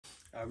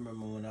I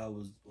remember when I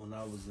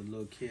was a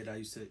little kid, it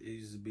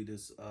used to be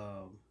this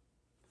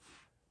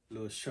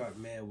little short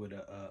man with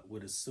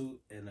a suit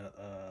and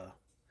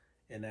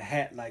a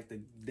hat like the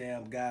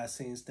damn guy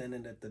seen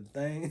standing at the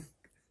thing.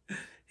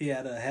 He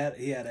had a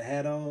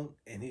hat on,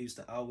 and he used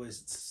to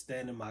always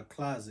stand in my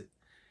closet.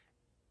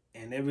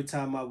 And every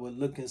time I would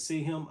look and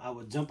see him, I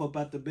would jump up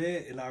out the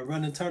bed and I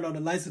run and turn on the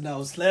lights and I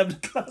would slam the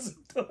closet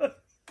door.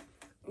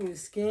 You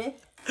scared?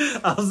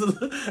 I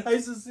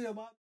used to see him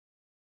out.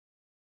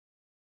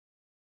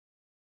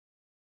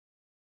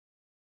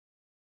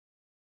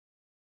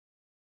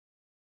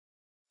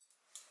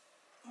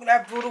 When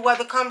that brutal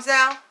weather comes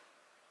out,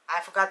 I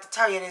forgot to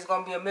tell you there's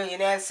going to be 1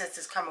 million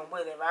ancestors coming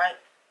with it, right?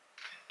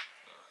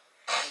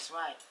 That's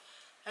right.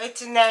 Hey,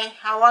 Tanae.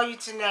 How are you,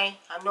 Tanae?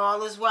 I know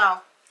all is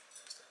well.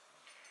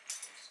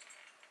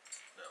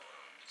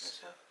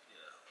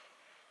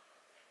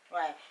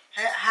 Right.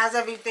 How's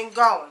everything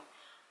going?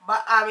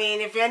 But, I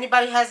mean, if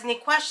anybody has any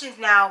questions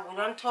now, we're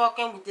done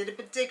talking. We did the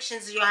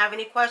predictions. Do y'all have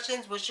any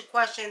questions? What's your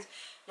questions?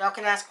 Y'all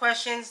can ask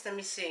questions. Let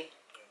me see.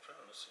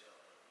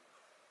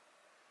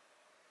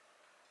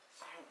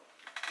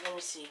 Let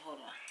me see. Hold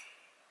on.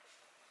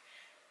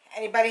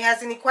 Anybody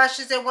has any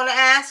questions they want to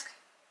ask?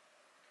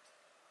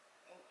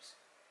 Oops.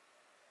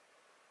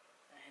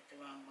 I hit the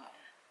wrong button.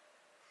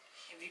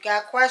 If you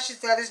got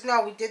questions, let us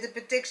know. We did the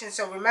prediction,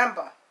 so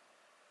remember.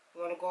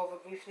 You want to go over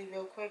briefly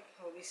real quick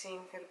what we seen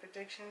for the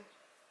prediction?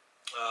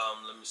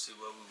 Let me see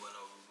what we went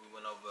over. We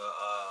went over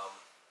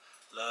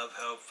love,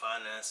 health,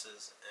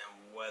 finances,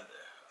 and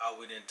weather. Oh,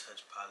 we didn't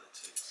touch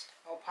politics.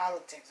 Oh,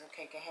 politics.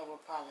 Okay, go ahead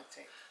with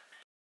politics.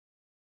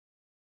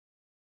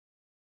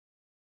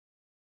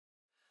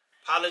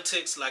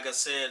 Politics, like I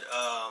said,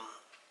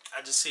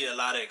 I just see a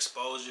lot of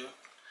exposure.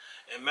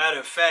 And matter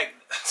of fact,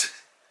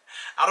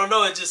 I don't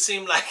know. It just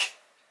seemed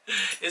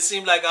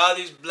like all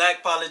these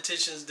black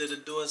politicians that are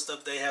doing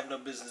stuff they have no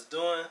business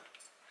doing,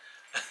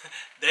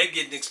 they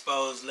getting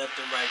exposed left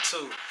and right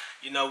too.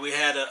 You know, we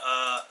had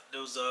I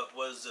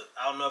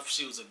don't know if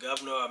she was a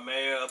governor or a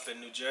mayor up in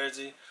New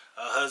Jersey.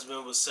 Her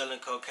husband was selling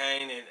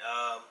cocaine, and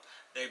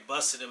they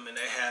busted him, and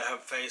they had her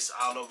face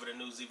all over the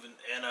news,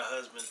 and her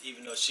husband,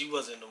 even though she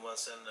wasn't the one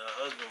selling,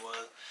 her husband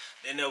was.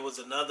 Then there was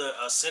another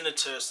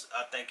senator,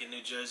 I think, in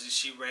New Jersey.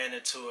 She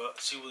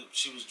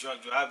was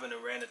drunk driving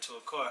and ran into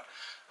a car.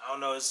 I don't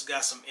know. It's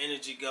got some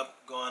energy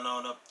going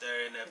on up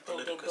there in that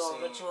political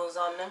scene. Rituals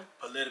on them?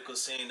 Political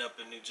scene up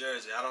in New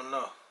Jersey. I don't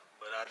know,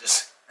 but I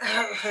just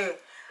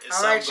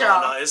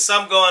It's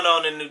something going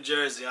on in New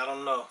Jersey. I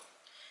don't know.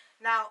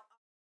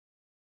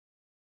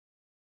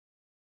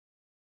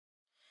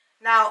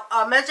 Now,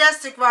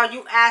 Majestic Raw,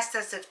 you asked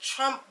us if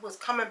Trump was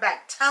coming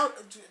back.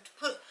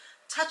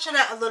 Touch on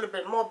that a little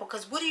bit more,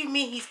 because what do you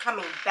mean he's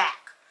coming back?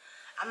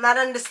 I'm not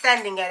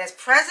understanding that. As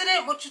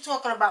president, what you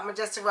talking about,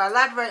 Majestic Raw?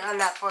 Elaborate on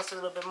that for us a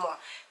little bit more.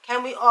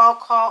 Can we all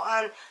call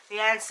on the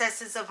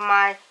ancestors of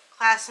my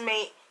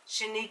classmate,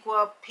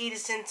 Shaniqua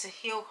Peterson, to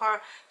heal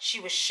her? She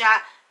was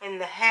shot in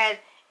the head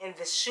in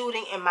the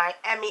shooting in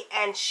Miami,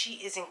 and she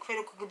is in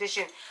critical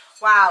condition.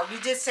 Wow, you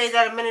did say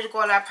that a minute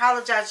ago, and I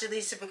apologize,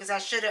 Jaleesa, because I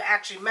should have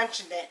actually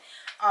mentioned it.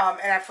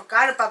 And I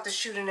forgot about the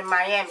shooting in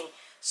Miami.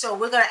 So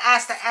we're going to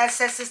ask the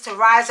ancestors to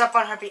rise up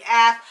on her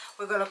behalf.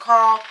 We're going to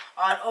call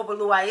on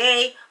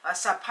Obaluaye,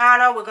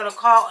 Sapana. We're going to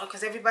call,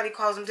 because everybody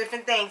calls them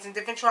different things in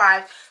different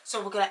tribes. So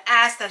we're going to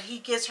ask that he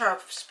gives her a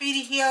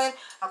speedy healing,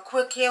 a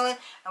quick healing.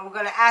 And we're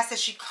going to ask that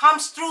she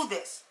comes through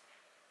this.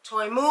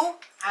 Toimu,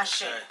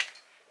 Ashe.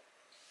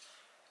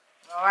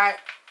 All right.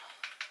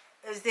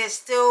 Is there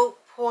still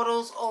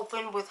portals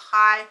open with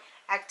high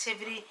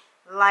activity?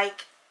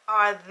 Like,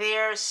 are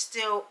there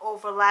still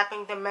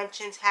overlapping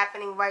dimensions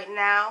happening right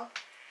now?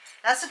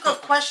 That's a good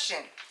question.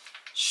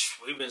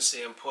 We've been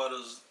seeing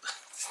portals.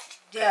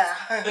 Yeah,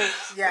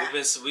 yeah.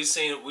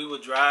 We were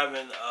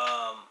driving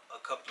a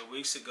couple of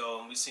weeks ago,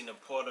 and we seen a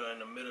portal in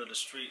the middle of the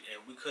street,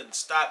 and we couldn't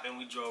stop, and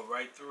we drove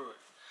right through it.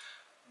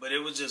 But it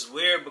was just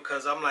weird,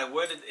 because I'm like,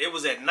 it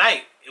was at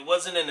night. It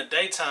wasn't in the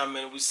daytime,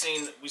 and we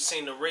seen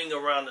the ring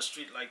around the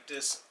street like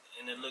this,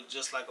 and it looked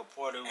just like a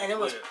portal. And it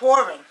was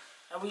pouring,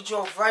 and we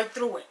drove right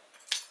through it.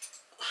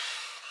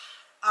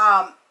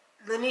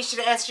 Lanisha,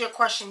 to answer your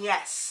question,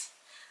 yes.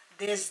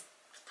 There's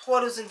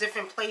portals in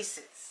different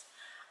places.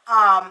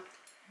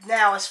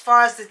 Now, as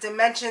far as the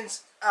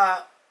dimensions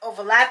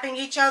overlapping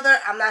each other,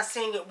 I'm not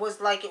saying it was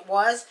like it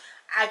was.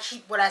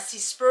 What I see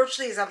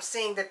spiritually is I'm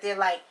saying that they're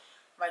like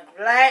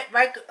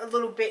right a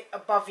little bit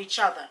above each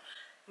other.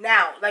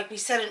 Now, like we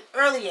said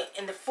earlier,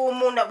 in the full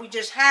moon that we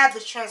just had,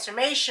 this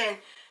transformation,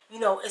 you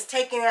know, is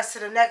taking us to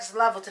the next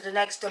level, to the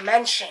next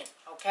dimension,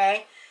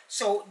 okay?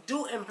 So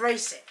do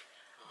embrace it.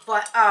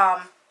 But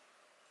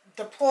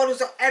the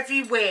portals are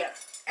everywhere.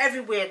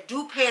 Everywhere.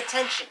 Do pay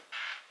attention,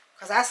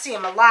 because I see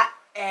them a lot,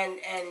 and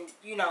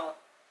you know,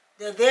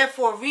 they're there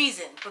for a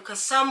reason, because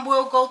some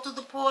will go through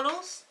the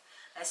portals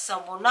and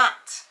some will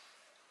not.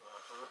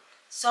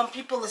 Some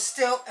people are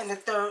still in the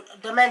third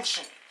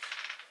dimension.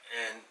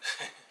 And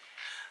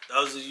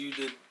those of you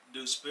that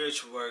do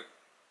spiritual work,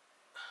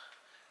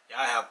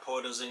 y'all have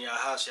portals in your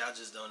house, y'all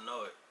just don't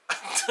know it.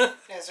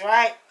 That's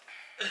right.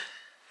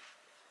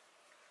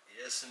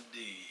 Yes,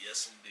 indeed.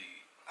 Yes,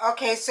 indeed.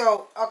 Okay,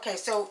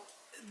 so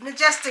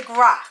Majestic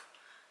Ra,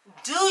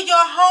 do your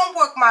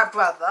homework, my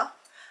brother.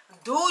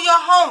 Do your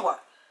homework.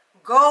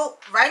 Go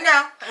right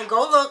now and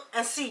go look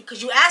and see.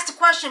 Because you asked the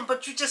question,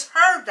 but you just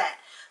heard that.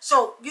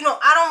 So, you know,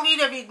 I don't read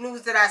every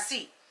news that I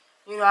see.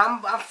 You know,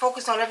 I'm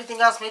focused on everything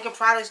else, making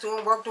products,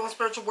 doing work, doing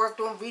spiritual work,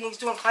 doing readings,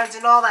 doing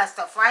cleansing, all that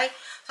stuff, right?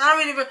 So I don't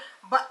read it,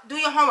 but do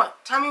your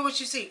homework. Tell me what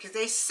you see. Because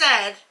they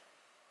said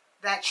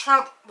that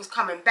Trump was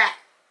coming back.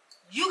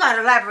 You got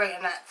to elaborate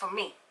on that for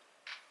me.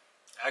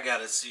 I got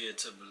to see it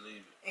to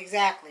believe it.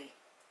 Exactly.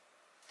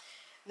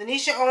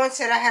 Lanisha Owens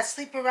said, I had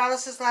sleep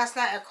paralysis last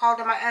night. I called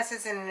on my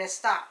essence and then it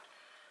stopped.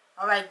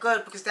 All right,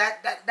 good, because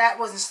that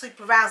wasn't sleep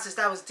paralysis.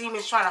 That was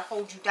demons trying to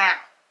hold you down.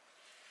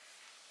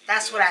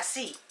 That's what I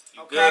see.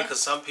 You okay? good,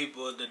 because some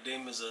people, the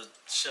demons will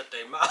shut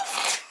their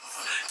mouth.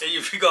 And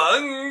you be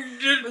going...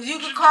 But you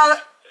could call it...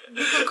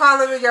 You could call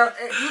them in your...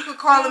 You could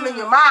call them in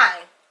your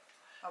mind.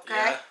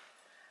 Okay?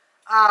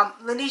 Yeah.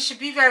 Lanisha,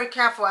 be very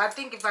careful. I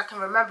think if I can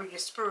remember, you're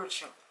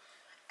spiritual.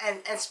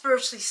 And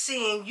spiritually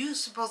seeing, you're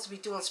supposed to be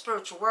doing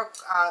spiritual work,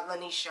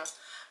 Lanisha.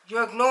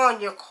 You're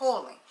ignoring your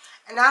calling.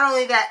 And not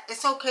only that,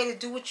 it's okay to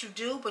do what you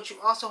do, but you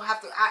also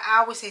have to, I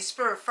always say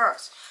spirit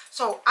first.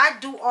 So I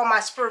do all my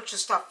spiritual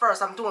stuff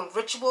first. I'm doing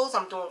rituals,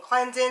 I'm doing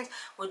cleansings,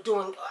 we're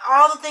doing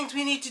all the things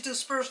we need to do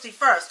spiritually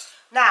first.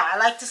 Now, I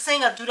like to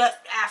sing, I do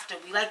that after.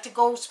 We like to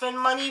go spend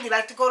money, we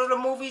like to go to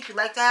the movies, we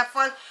like to have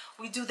fun.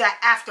 We do that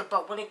after.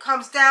 But when it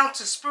comes down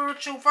to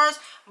spiritual first,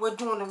 we're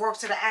doing the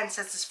works of the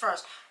ancestors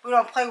first. We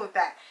don't play with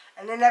that.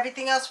 And then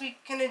everything else we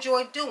can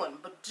enjoy doing.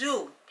 But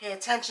do pay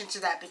attention to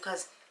that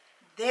because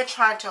they're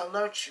trying to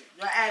alert you,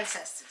 your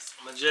ancestors.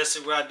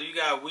 Majestic Rod, do you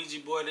got a Ouija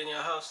board in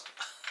your house?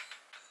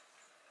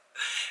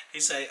 He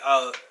say,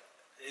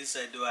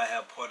 do I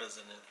have porters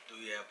in it? Do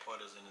you have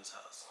porters in his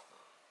house?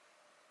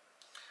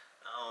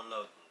 I don't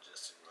know,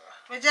 Majestic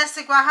Rod.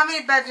 Majestic Rod, how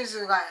many bedrooms do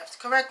you got?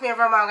 Correct me if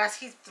I'm wrong. I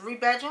see 3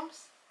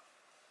 bedrooms?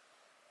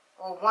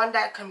 Or one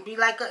that can be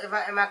like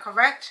a, am I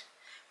correct?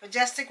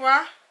 Majestic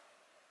Rod?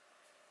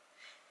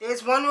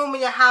 There's one room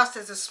in your house,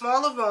 there's a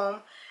smaller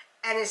room,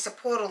 and it's a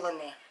portal in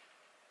there.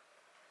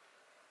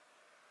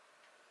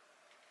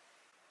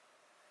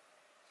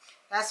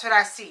 That's what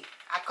I see.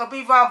 I could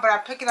be wrong, but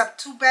I'm picking up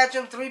 2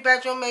 bedroom, 3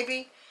 bedroom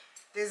maybe.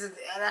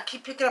 And I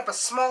keep picking up a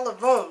smaller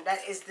room.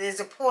 There's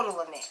a portal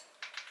in there.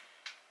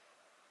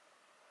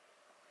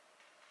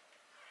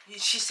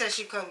 She said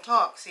she couldn't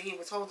talk. See, he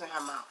was holding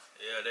her mouth.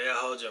 Yeah, they'll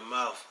hold your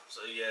mouth.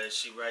 So yeah,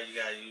 she right. You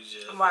gotta use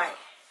your. Right.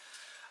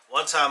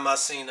 One time I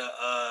seen the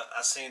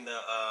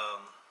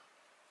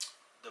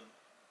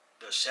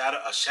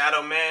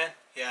shadow man.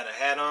 He had a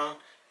hat on and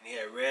he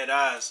had red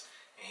eyes.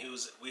 And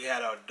we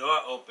had our door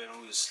open.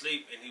 We was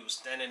asleep and he was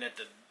standing at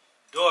the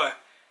door.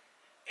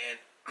 And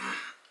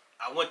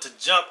I went to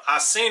jump. I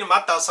seen him.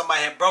 I thought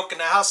somebody had broken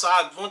the house, so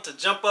I went to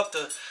jump up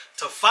to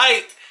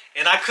fight.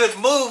 And I couldn't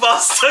move. I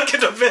was stuck in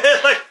the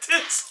bed like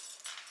this.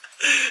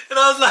 And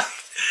I was like,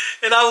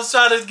 and I was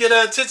trying to get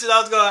her attention. I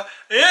was going,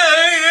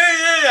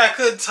 yeah. I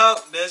couldn't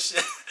talk that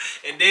shit.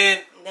 And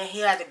then he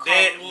had to call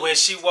me. When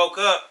she woke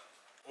up,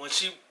 when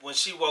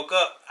she woke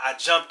up, I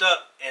jumped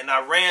up and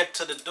I ran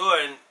to the door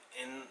and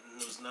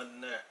there was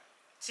nothing there.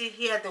 See,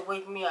 he had to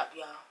wake me up,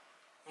 y'all.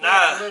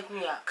 Nah, wake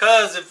me up.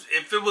 Cause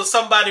if it was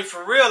somebody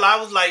for real, I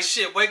was like,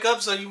 shit, wake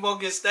up so you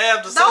won't get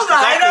stabbed or something. Don't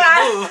lie,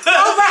 I couldn't move.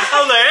 Don't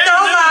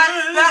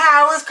lie.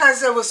 Nah, it was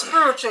cause it was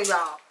spiritual,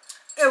 y'all.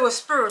 It was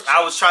spiritual.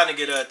 I was trying to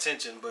get her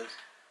attention, but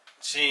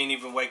she ain't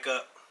even wake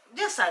up.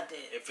 Yes, I did.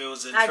 If it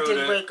was intruder, I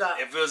did wake up.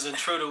 If it was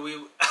intruder,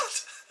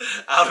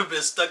 I would have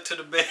been stuck to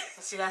the bed.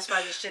 See, that's why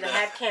you should have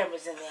had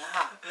cameras in there,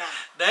 huh? Nah.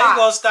 They ain't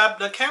gonna stop.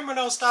 The camera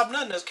don't stop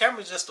nothing. The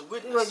camera's just a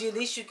witness. Well, at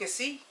least you can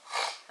see.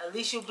 At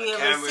least you'll be able to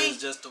see. The camera is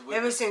just a witness.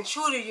 If it's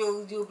intruder,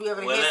 you'll be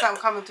able to hear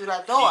something coming through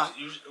that door.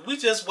 We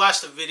just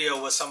watched a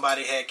video where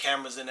somebody had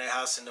cameras in their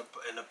house and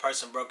the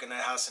person broke in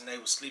their house and they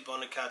would sleep on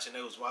the couch and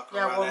they was walking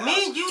around their house.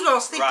 Me and you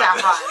don't sleep that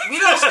hard. We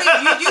don't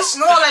sleep. You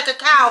snore like a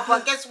cow,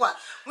 but guess what?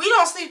 We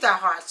don't sleep that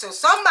hard. So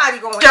somebody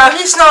gonna hear.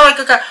 He snore like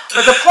a cow.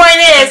 But the point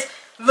is,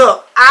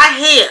 look,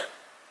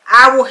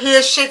 I will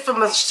hear shit from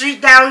the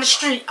street down the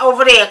street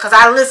over there because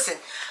I listen.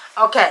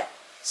 Okay.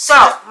 So,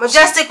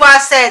 Majestic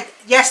Wise said,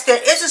 yes, there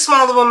is a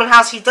smaller room in the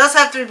house. He does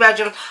have 3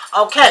 bedrooms.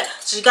 Okay,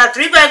 so you got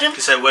 3 bedrooms.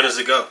 He said, where does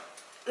it go?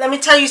 Let me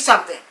tell you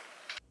something.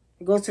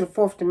 It goes to the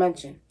 4th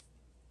dimension.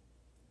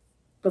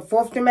 The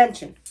 4th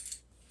dimension.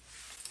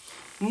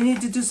 You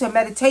need to do some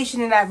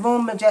meditation in that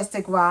room,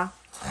 Majestic Ra.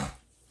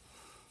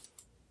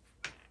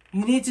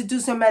 You need to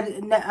do some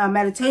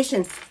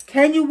meditation.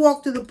 Can you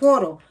walk through the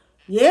portal?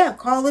 Yeah,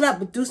 call it up,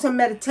 but do some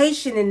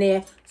meditation in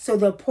there so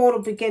the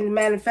portal begin to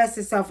manifest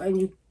itself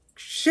and you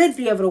should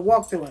be able to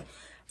walk through it.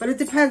 But it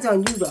depends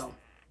on you, though.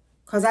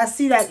 Because I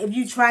see that if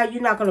you try, you're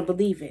not going to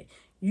believe it.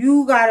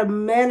 You got to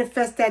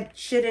manifest that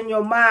shit in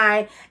your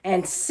mind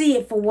and see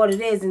it for what it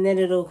is, and then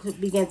it'll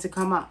begin to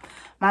come up.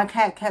 My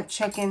cat kept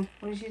checking.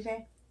 What did she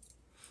say?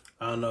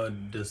 I don't know.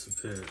 It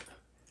disappeared.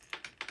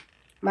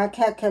 My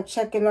cat kept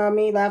checking on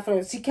me,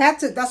 laughing. See,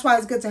 cats, that's why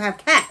it's good to have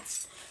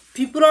cats.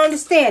 People don't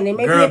understand. They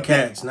may girl be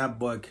cats, not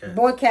boy cats.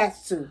 Boy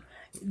cats, too.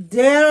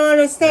 They don't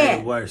understand.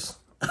 They're worse.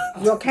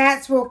 Your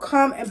cats will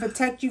come and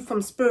protect you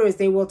from spirits.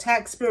 They will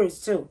attack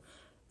spirits, too.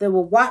 They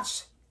will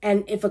watch.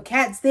 And if a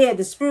cat's there,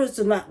 the spirits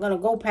are not going to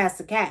go past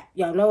the cat.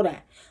 Y'all know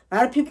that. A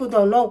lot of people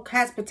don't know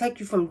cats protect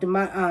you from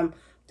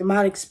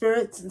demonic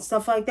spirits and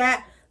stuff like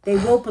that. They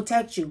will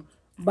protect you.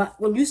 But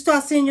when you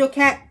start seeing your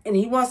cat and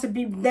he wants to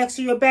be next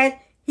to your bed,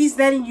 he's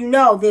letting you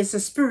know there's a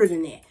spirit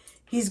in there.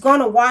 He's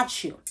going to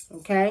watch you,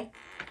 okay?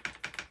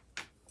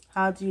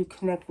 How do you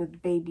connect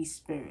with baby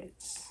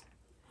spirits?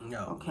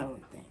 No. Okay,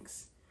 with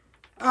things.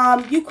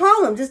 You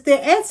call them. Just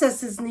their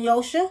ancestors,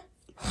 Neosha.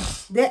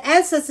 Their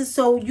ancestors,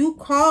 so you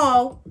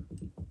call.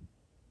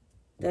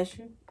 That's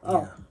you?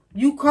 Oh. Yeah.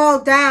 You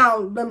call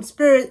down them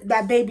spirit,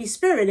 that baby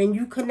spirit, and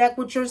you connect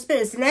with your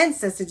spirit. It's an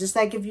ancestor. Just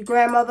like if your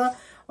grandmother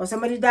or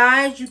somebody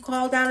dies, you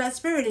call down that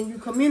spirit and you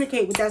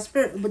communicate with that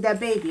spirit, with that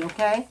baby,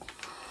 okay?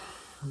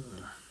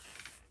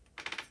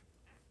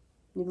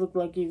 You look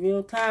like you're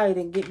real tired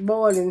and get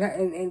bored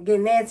and get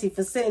Nancy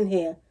for sitting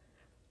here.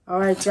 All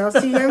right, y'all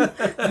see him?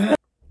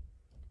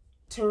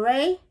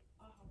 Teray?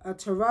 A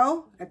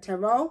tarot? A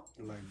tarot?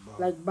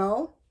 Like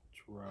bow?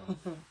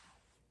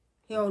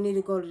 He don't need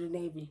to go to the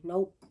Navy.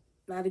 Nope.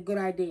 Not a good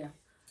idea.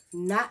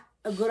 Not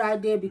a good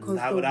idea because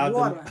not the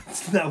water.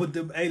 Not with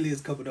them aliens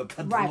coming up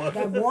out right, the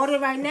water. That water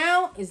right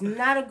now is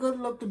not a good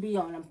look to be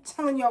on. I'm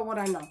telling y'all what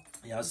I know.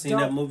 Y'all seen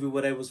that movie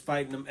where they was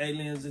fighting them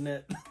aliens in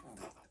that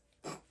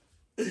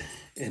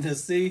in the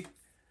sea?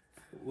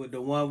 With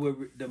the one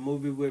with the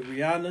movie with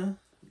Rihanna,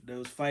 they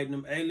was fighting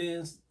them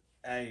aliens.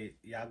 Hey,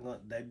 y'all gonna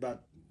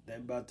they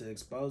about to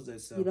expose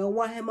themselves. You don't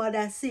want him on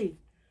that sea.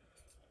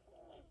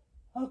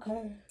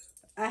 Okay.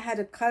 I had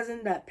a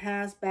cousin that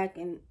passed back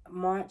in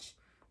March.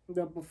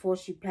 But before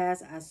she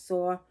passed, I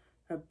saw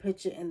her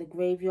picture in the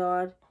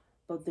graveyard.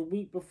 But the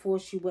week before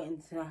she went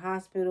into the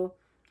hospital,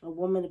 a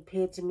woman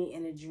appeared to me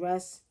in a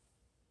dress.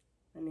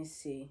 Let me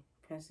see.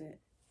 Press it.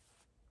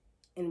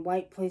 In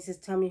white places.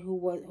 Tell me who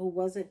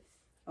was it?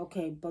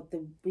 Okay, but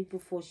the week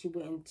before she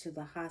went into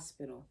the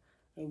hospital,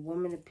 a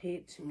woman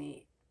appeared to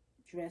me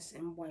dressed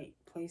in white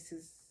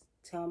places.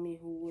 Tell me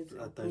who was it,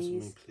 I thought you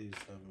meant please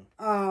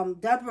tell me.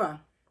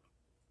 Deborah.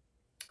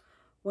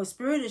 What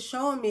Spirit is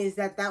showing me is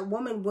that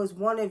woman was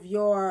one of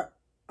your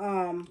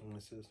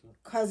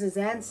cousin's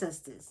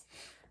ancestors.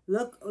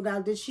 Look, now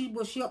was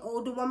she an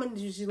older woman?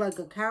 Was she like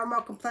a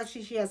caramel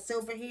complexion? She has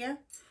silver hair?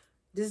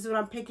 This is what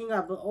I'm picking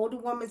up. An older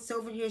woman,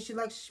 silver hair. She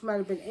might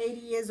have been 80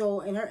 years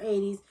old, in her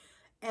 80s.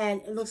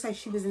 And it looks like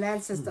she was an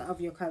ancestor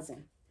of your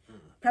cousin.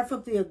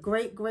 Preferably a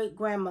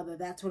great-great-grandmother.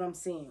 That's what I'm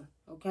seeing.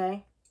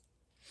 Okay?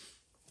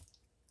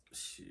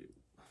 Shoot.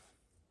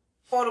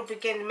 Portal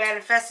begin to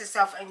manifest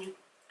itself and you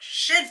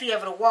should be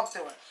able to walk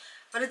through it.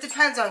 But it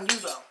depends on you,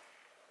 though.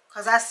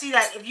 Because I see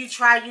that if you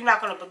try, you're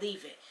not going to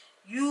believe it.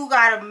 You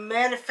got to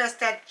manifest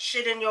that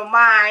shit in your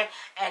mind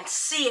and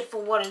see it for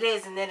what it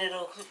is, and then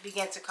it'll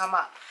begin to come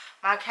up.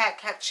 My cat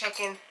kept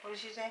checking. What did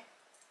she say?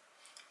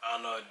 I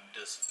don't know. It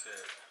disappeared.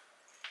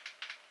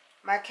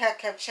 My cat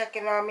kept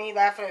checking on me,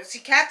 laughing. See,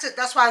 cats,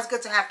 that's why it's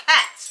good to have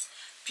cats.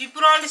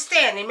 People don't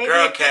understand. They may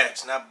girl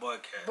cats, not boy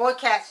cats. Boy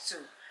cats,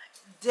 too.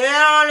 They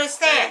don't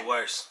understand. They're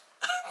worse.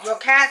 Your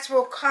cats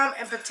will come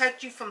and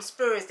protect you from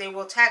spirits. They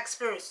will attack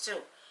spirits too.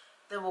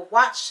 They will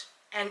watch,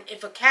 and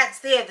if a cat's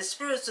there, the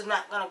spirits are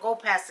not going to go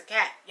past the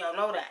cat. Y'all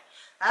know that.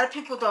 A lot of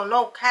people don't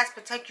know cats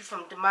protect you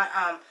from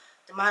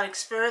demonic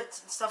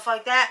spirits and stuff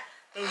like that.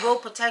 They will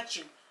protect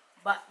you.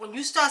 But when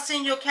you start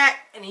seeing your cat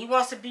and he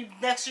wants to be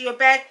next to your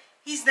bed,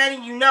 he's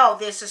letting you know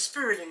there's a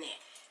spirit in there.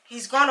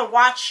 He's going to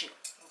watch you,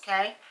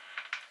 okay?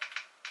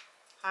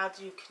 How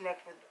do you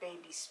connect with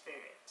baby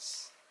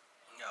spirits?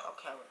 No.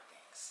 Okay, with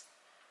things.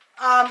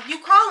 You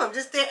call them.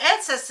 Just their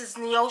ancestors,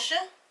 Neosha.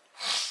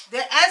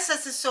 Their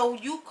ancestors, so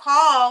you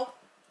call.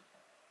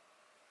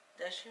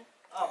 That's you?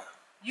 Oh.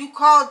 You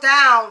call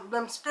down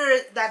them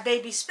spirit, that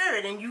baby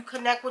spirit, and you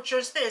connect with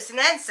your spirit. It's an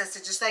ancestor.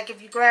 Just like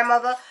if your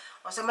grandmother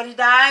or somebody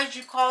dies,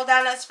 you call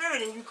down that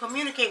spirit and you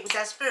communicate with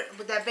that spirit,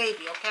 with that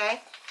baby,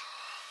 okay?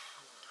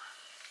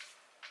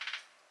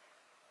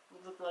 You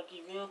look like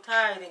you're real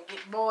tired and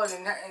get bored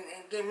and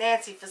get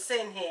Nancy for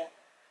sitting here.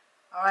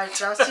 All right,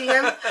 y'all see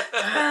him?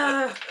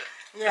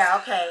 Yeah,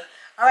 okay.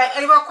 All right,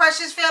 any more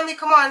questions, family?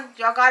 Come on.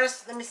 Y'all got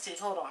us. Let me see.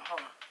 Hold on.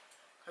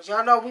 Because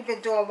y'all know we've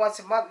been doing once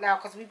a month now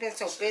because we've been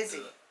so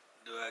busy.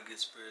 Do I get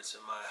spirits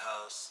in my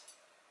house?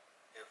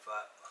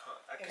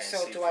 If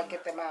so, do I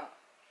get them out?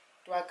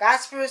 Do I got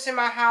spirits in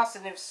my house?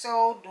 And if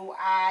so, do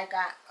I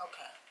got...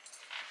 Okay.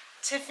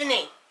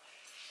 Tiffany.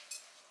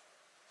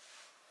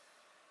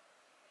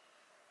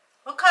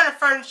 What kind of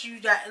furniture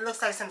you got? It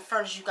looks like some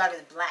furniture you got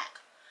is black.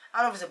 I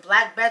don't know if it's a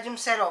black bedroom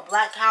set or a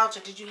black couch, or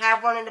did you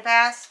have one in the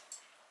past?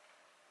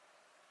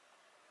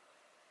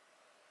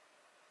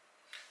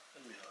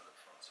 Let me hold the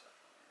phone.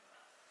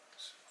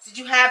 Did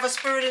you have a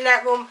spirit in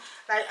that room?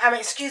 Like, I mean,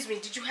 excuse me,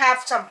 did you have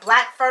some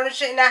black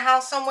furniture in that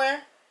house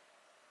somewhere?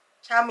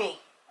 Tell me,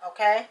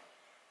 okay?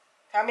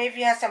 Tell me if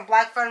you had some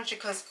black furniture,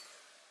 because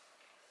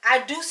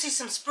I do see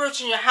some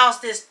spirits in your house.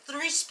 There's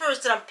 3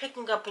 spirits that I'm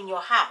picking up in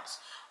your house.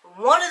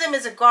 One of them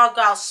is a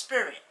gargoyle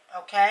spirit,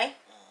 okay?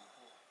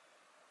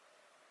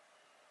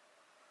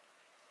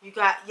 You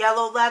got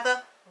yellow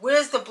leather.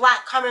 Where's the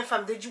black coming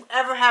from? Did you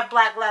ever have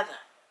black leather?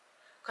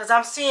 Because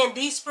I'm seeing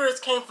these spirits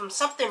came from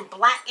something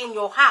black in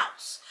your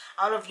house.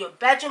 I don't know if your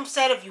bedroom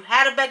set, if you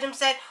had a bedroom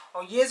set,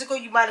 or years ago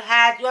you might have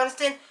had, you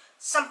understand?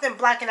 Something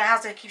black in the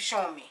house that keeps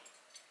showing me.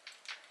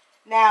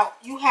 Now,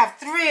 you have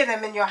 3 of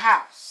them in your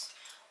house.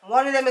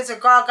 One of them is a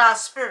gargoyle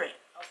spirit,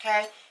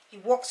 okay? He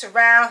walks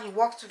around, he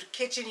walks through the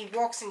kitchen, he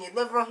walks in your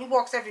living room, he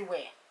walks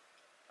everywhere,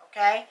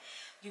 okay?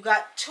 You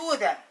got 2 of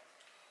them.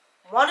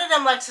 One of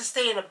them likes to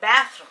stay in the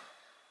bathroom.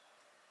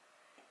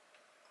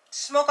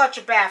 Smoke out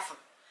your bathroom.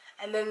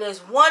 And then there's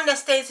one that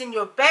stays in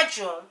your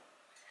bedroom,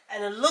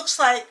 and it looks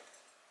like,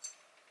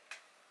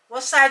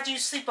 what side do you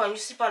sleep on? You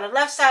sleep on the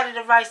left side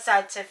or the right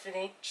side,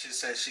 Tiffany? She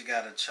said she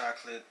got a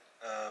chocolate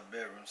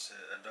bedroom set,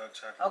 a dark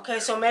chocolate Okay,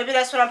 bedroom. so maybe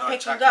that's what I'm dark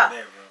picking up.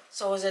 Bedroom.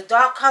 So it's a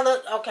dark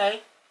colored,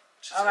 okay.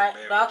 All right,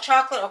 bedroom. dark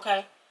chocolate,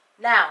 okay.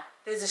 Now,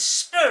 there's a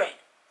spirit.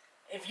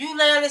 If you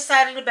lay on the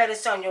side of the bed,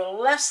 it's on your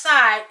left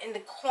side in the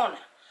corner.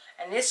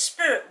 And this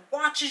spirit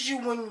watches you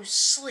when you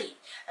sleep.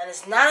 And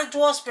it's not a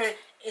dwarf spirit,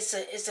 it's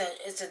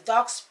a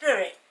dark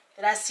spirit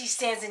that I see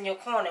stands in your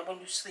corner when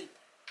you sleep.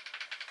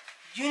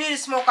 You need to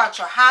smoke out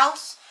your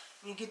house,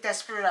 and you get that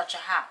spirit out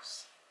your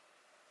house.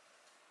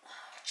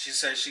 She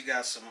said she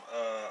got some,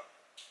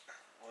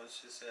 what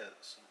she said?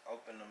 Some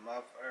open the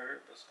mouth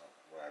herb or something.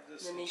 What I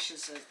just Lanisha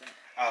says that.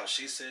 Oh,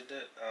 she said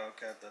that? Oh,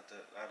 okay, I thought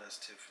that. Oh, that's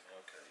Tiffany.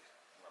 Okay,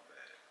 my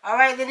bad. All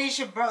right,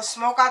 Lanisha, bro,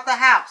 smoke out the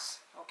house,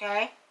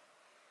 okay?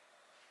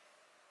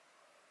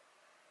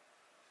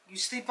 You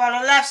sleep on the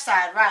left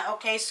side, right?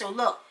 Okay, so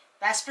look,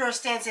 that spirit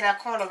stands in that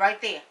corner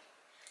right there.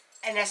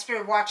 And that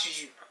spirit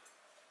watches you.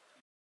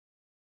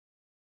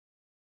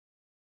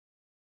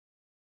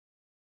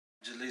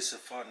 Jaleesa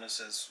Faulkner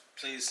says,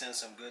 please send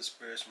some good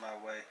spirits my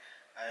way.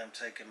 I am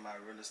taking my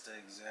real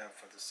estate exam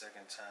for the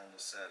 2nd time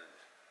this Saturday.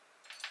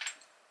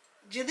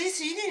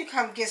 Jaleesa, you need to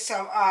come get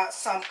some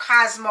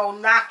Cosmo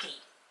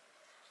Naki.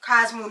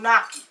 Cosmo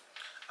Naki.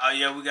 Oh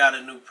yeah, we got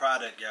a new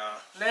product,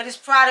 y'all.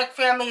 Latest product,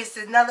 family, is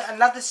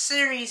another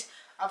series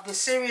of the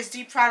Series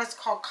D products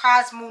called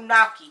Cosmo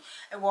Naki.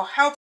 It will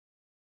help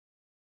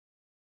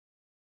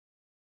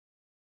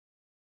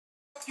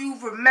you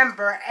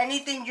remember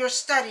anything you're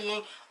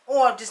studying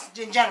or just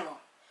in general.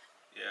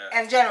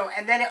 Yeah. In general.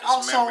 And then it's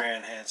also memory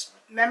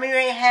enhancement.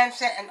 Memory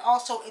enhancement, and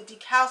also it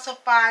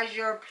decalcifies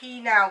your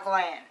pineal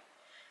gland.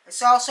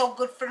 It's also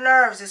good for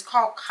nerves. It's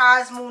called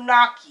Cosmo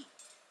Naki.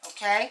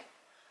 Okay?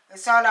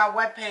 It's on our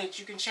webpage.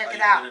 You can check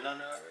it out. Put it on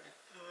there already?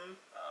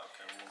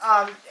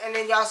 Okay. And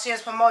then y'all see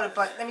us promote it.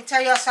 But let me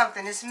tell y'all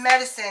something. This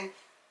medicine,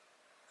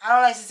 I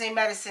don't like to say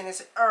medicine.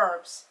 It's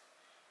herbs.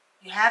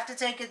 You have to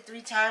take it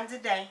 3 times a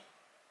day.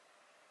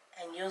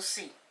 And you'll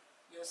see.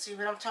 You'll see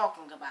what I'm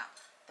talking about.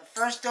 The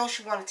first dose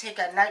you want to take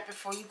at night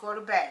before you go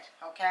to bed.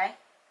 Okay?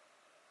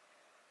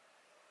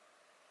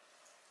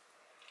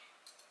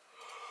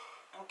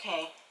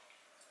 Okay.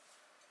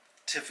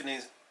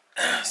 Tiffany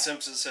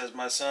Simpson says,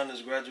 my son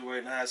is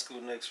graduating high school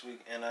next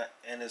week and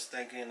is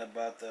thinking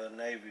about the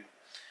Navy.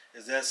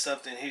 Is that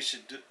something he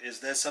should do? Is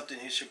that something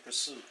he should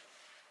pursue?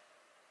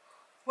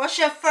 What's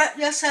your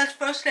son's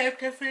first name,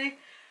 Tiffany?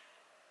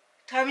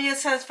 Tell me your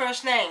son's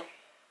first name.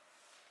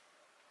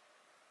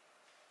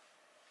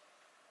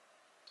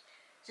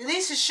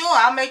 Jaleesa, sure,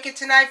 I'll make it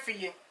tonight for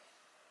you.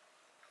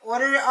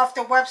 Order it off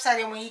the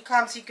website, and when he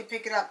comes, he can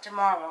pick it up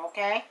tomorrow,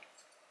 okay?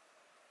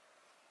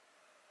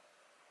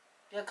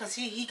 Yeah, because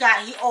he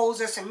owes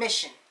us a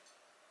mission.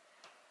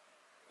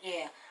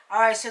 Yeah.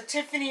 Alright, so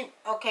Tiffany,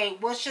 okay,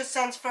 what's your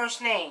son's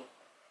first name?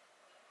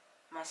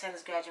 My son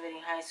is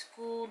graduating high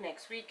school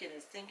next week and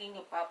is thinking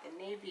about the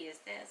Navy. Is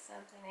that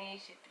something he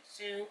should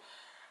pursue?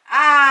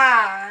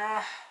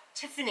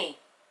 Tiffany.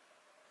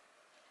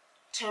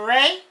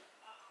 Teray?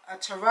 A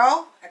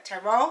tarot? A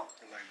tarot?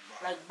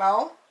 Like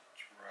bow?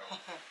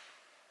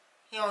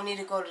 He don't need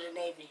to go to the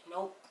Navy.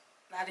 Nope.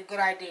 Not a good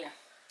idea.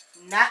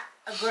 Not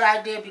a good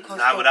idea because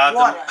not the without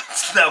water.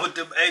 Not with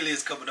them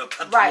aliens coming up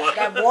out right, the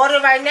water. That water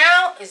right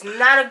now is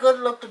not a good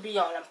look to be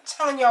on. I'm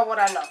telling y'all what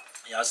I know.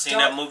 Y'all seen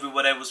that movie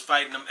where they was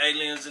fighting them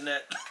aliens in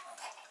that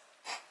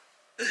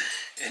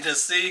in the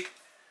sea?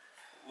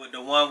 With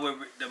the one with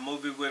the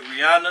movie with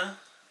Rihanna,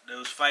 they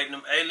was fighting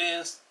them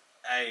aliens.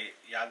 Hey,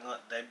 y'all gonna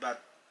they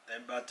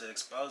about to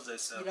expose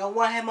themselves. You don't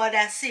want him on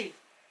that sea.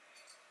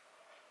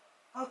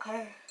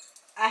 Okay.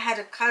 I had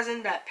a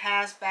cousin that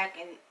passed back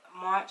in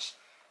March.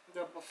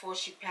 Before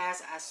she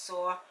passed, I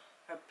saw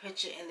her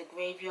picture in the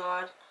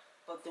graveyard.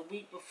 But the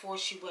week before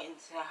she went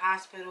into the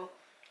hospital,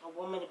 a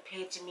woman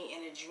appeared to me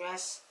in a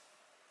dress.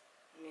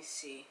 Let me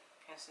see.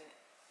 Press it.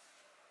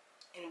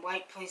 In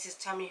white places.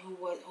 Tell me who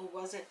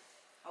was it?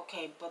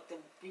 Okay, but the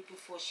week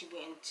before she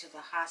went into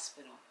the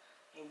hospital,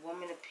 a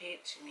woman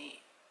appeared to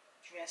me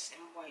dressed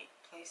in white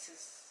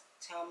places.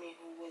 Tell me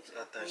who was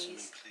it,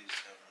 please.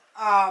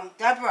 Tell me.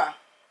 Deborah.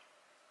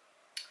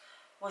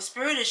 What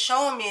Spirit is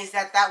showing me is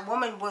that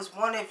woman was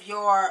one of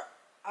your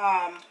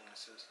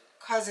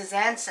cousin's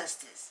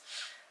ancestors.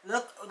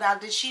 Look, now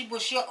was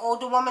she an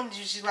older woman? Was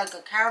she like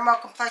a caramel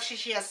complexion?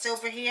 She has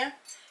silver hair.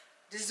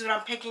 This is what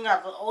I'm picking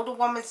up. An older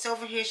woman,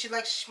 silver hair. She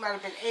might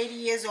have been 80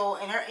 years old,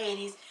 in her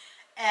 80s,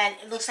 and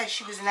it looks like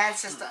she was an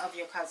ancestor of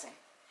your cousin.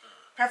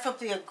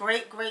 Preferably a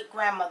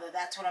great-great-grandmother.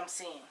 That's what I'm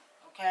seeing.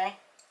 Okay?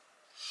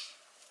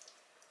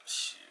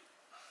 Shit.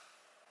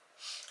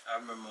 I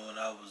remember when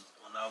I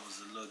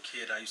was a little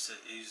kid, it used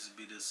to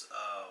be this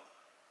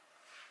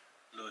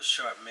little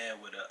short man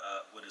with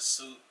a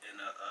suit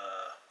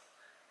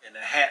and a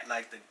hat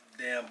like the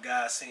damn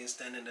guy seen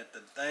standing at the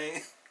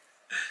thing.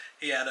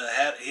 He had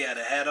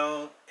a hat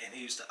on, and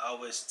he used to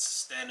always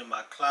stand in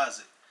my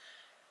closet.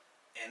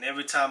 And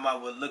every time I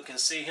would look and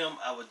see him,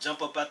 I would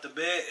jump up out the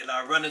bed and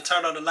I'd run and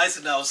turn on the lights,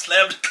 and I would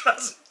slam the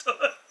closet door.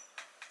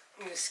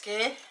 You were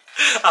scared?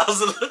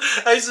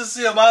 I used to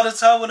see him all the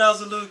time when I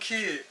was a little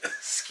kid.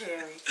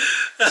 Scary.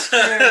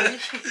 Scary.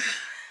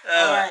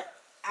 All right.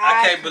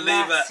 I can't believe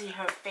I see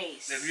her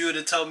face. If you would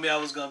have told me I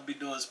was gonna be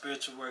doing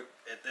spiritual work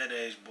at that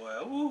age, boy,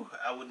 ooh,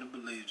 I wouldn't have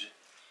believed you.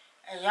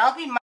 And y'all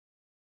be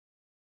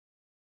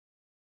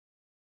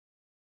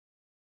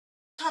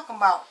talking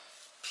about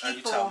people.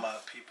 You talking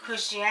about people?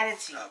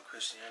 Christianity. Oh,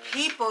 Christianity.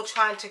 People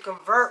trying to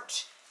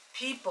convert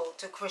people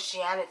to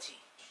Christianity.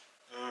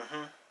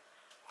 Mm-hmm.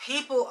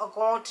 People are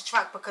going to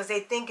try because they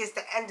think it's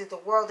the end of the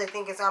world. They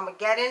think it's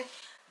Armageddon.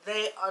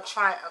 They are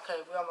trying.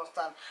 Okay, we're almost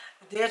done.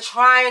 They're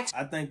trying to.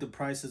 I think the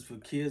prices for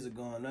kids are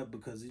going up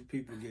because these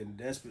people are getting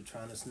desperate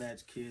trying to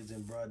snatch kids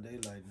in broad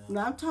daylight now.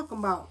 No, I'm talking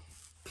about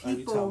people.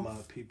 You talking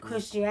about people?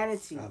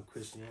 Christianity. Oh,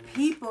 Christianity.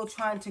 People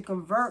trying to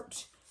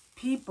convert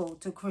people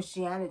to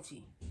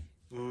Christianity.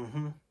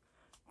 Mm-hmm.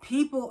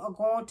 People are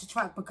going to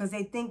try because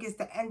they think it's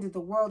the end of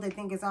the world. They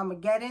think it's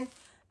Armageddon.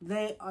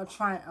 They are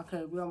trying.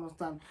 Okay, we're almost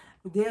done.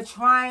 They're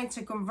trying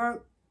to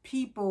convert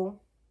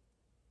people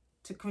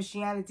to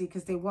Christianity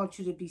because they want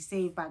you to be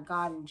saved by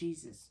God and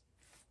Jesus.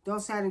 Don't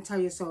say I didn't tell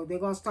you so. They're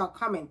going to start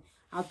coming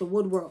out the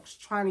woodworks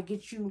trying to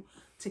get you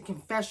to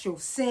confess your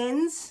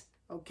sins,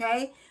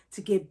 okay?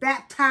 To get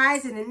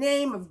baptized in the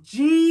name of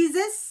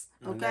Jesus,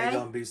 okay? And they're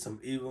going to be some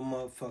evil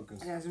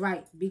motherfuckers. That's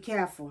right. Be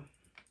careful.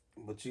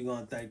 But you're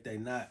going to think they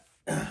not.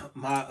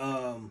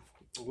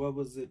 What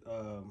was it?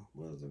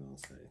 What was I going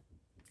to say?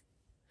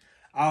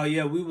 Oh,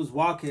 yeah, we was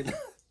walking.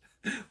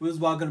 We was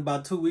walking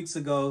about 2 weeks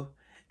ago,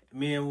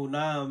 me and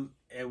WUNAM,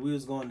 and we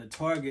was going to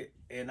Target,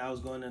 and I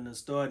was going in the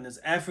store, and this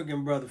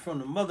African brother from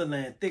the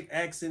motherland, thick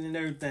accent and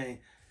everything,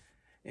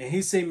 and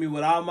he seen me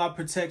with all my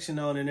protection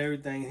on and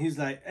everything, and he's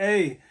like,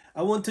 hey,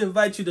 I want to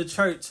invite you to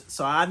church.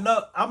 So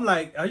I'm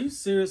like, are you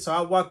serious? So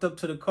I walked up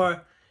to the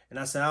car, and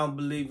I said, I don't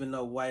believe in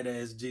no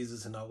white-ass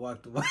Jesus, and I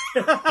walked away.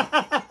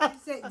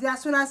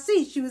 That's what I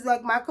see. She was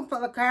like, my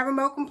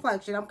caramel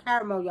complexion. I'm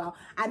caramel, y'all.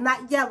 I'm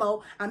not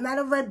yellow. I'm not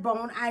a red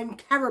bone. I'm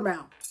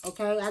caramel,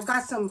 okay? I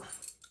got some,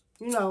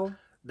 you know.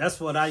 That's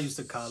what I used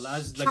to call it. I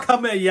was like,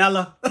 come here,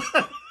 yellow.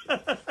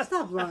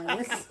 Stop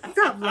lying.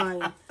 Stop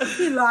lying.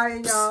 He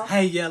lying, y'all.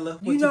 Hey, yellow.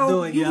 What you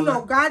doing, yellow? You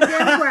know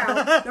goddamn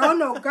well. Y'all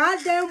know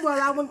goddamn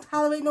well I wouldn't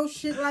tolerate no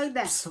shit like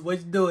that. What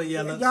you doing,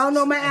 yellow? Y'all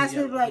know my ass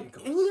would be like,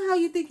 who the hell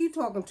you think you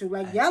talking to?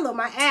 Like, yellow,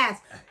 my ass.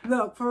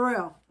 Look, for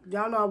real.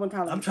 Y'all know I wouldn't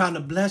tolerate. I'm trying to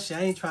bless you.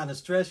 I ain't trying to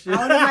stress you.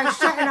 I would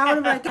have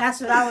been like, that's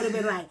what I would have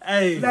been like.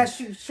 Hey. Bless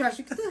you, stress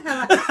you. What the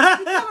hell?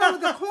 You come up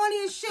with the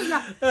corniest shit.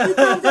 You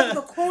come up with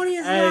the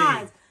corniest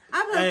lies.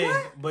 I'm like,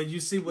 what? But you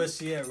see where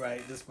she at,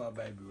 right? This my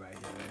baby right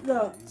here.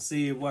 Right? Look. You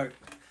see it work.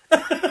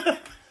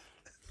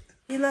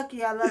 He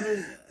lucky I love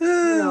his, you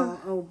know,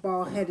 old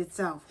bald-headed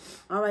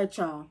self. All right,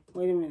 y'all.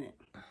 Wait a minute.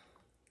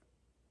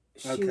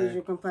 She was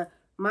your complaint.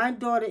 My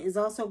daughter is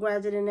also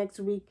graduating next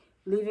week,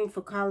 leaving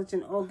for college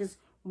in August.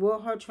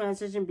 Will her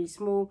transition be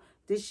smooth?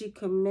 Did she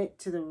commit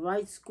to the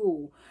right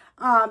school?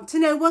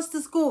 Tanae, what's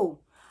the school?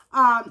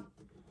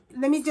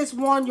 Let me just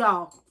warn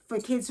y'all for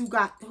kids who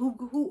got,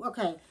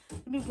 okay.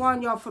 Let me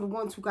warn y'all for the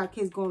ones who got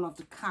kids going off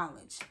to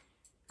college.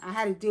 I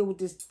had to deal with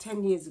this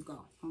 10 years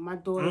ago. My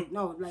daughter,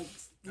 no, like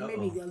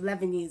maybe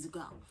 11 years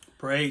ago.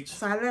 Preach.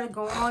 So I let her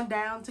go on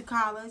down to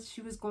college.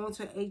 She was going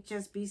to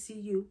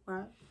HSBCU,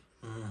 right?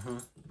 Mm-hmm.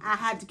 I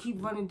had to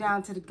keep running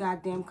down to the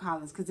goddamn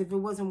college because if it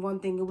wasn't one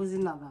thing, it was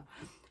another.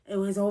 It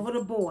was over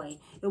the boy.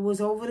 It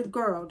was over the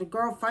girl. The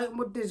girl fighting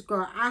with this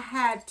girl. I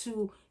had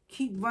to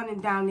keep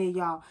running down there,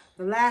 y'all.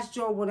 The last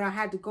job when I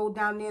had to go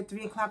down there at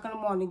 3 o'clock in the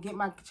morning and get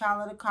my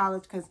child out of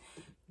college because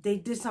they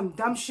did some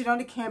dumb shit on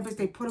the campus.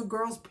 They put a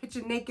girl's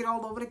picture naked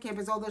all over the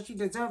campus, although she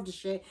deserved the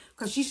shit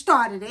because she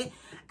started it.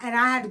 And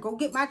I had to go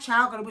get my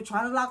child because they were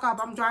trying to lock up.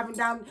 I'm driving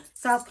down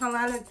South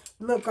Carolina,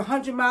 look,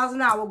 100 miles an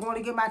hour, going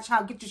to get my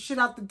child. Get your shit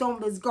out the dome.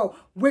 Let's go.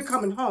 We're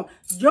coming home.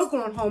 You're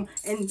going home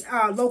and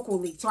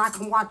locally so I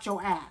can watch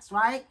your ass,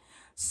 right?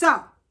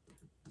 So,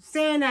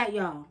 saying that,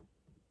 y'all,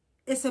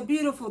 it's a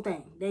beautiful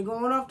thing. They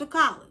going off to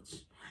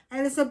college.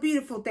 And it's a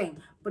beautiful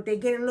thing. But they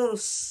get a little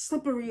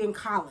slippery in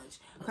college.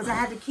 Because I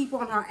had to keep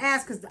on her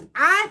ass. Because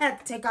I had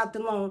to take out the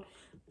loan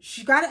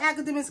She got an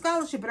academic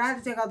scholarship, but I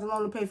had to take out the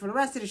loan to pay for the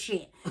rest of the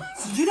shit.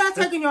 So you're not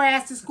taking your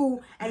ass to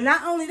school. And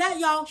not only that,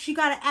 y'all, she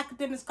got an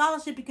academic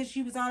scholarship because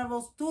she was honor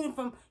roll student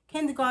from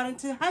kindergarten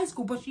to high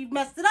school, but she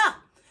messed it up.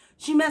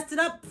 She messed it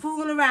up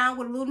fooling around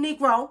with a little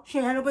Negro. She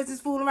had no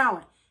business fooling around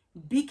with.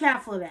 Be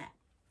careful of that.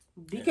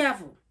 Be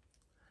careful.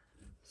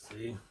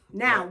 See.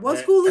 Now, what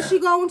school is she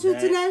going to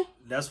today?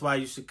 That's why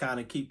you should kind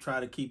of try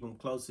to keep them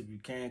close if you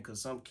can,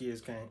 because some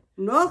kids can't.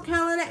 North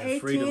Carolina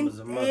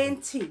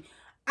AT&T.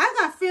 I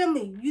got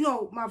family. You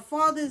know, my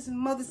father's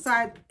mother's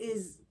side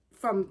is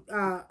from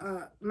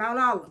Mount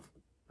Olive.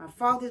 My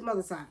father's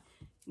mother's side.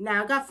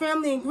 Now, I got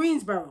family in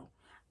Greensboro.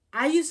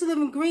 I used to live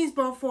in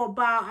Greensboro for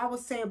about, I would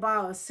say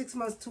about 6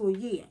 months to a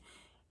year.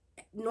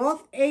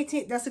 North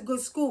 18, that's a good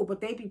school,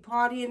 but they be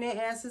partying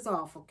their asses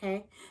off,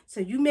 okay?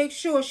 So you make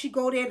sure she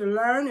go there to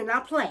learn and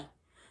not play.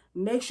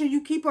 Make sure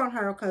you keep on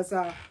her, because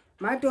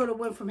my daughter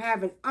went from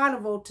having honor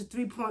roll to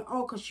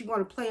 3.0 because she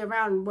want to play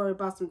around and worry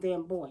about some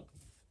damn boy.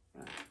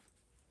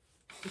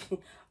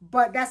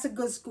 But that's a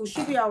good school.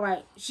 She'll be all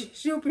right.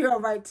 She'll be all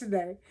right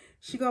today.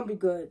 She's going to be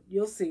good.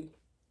 You'll see.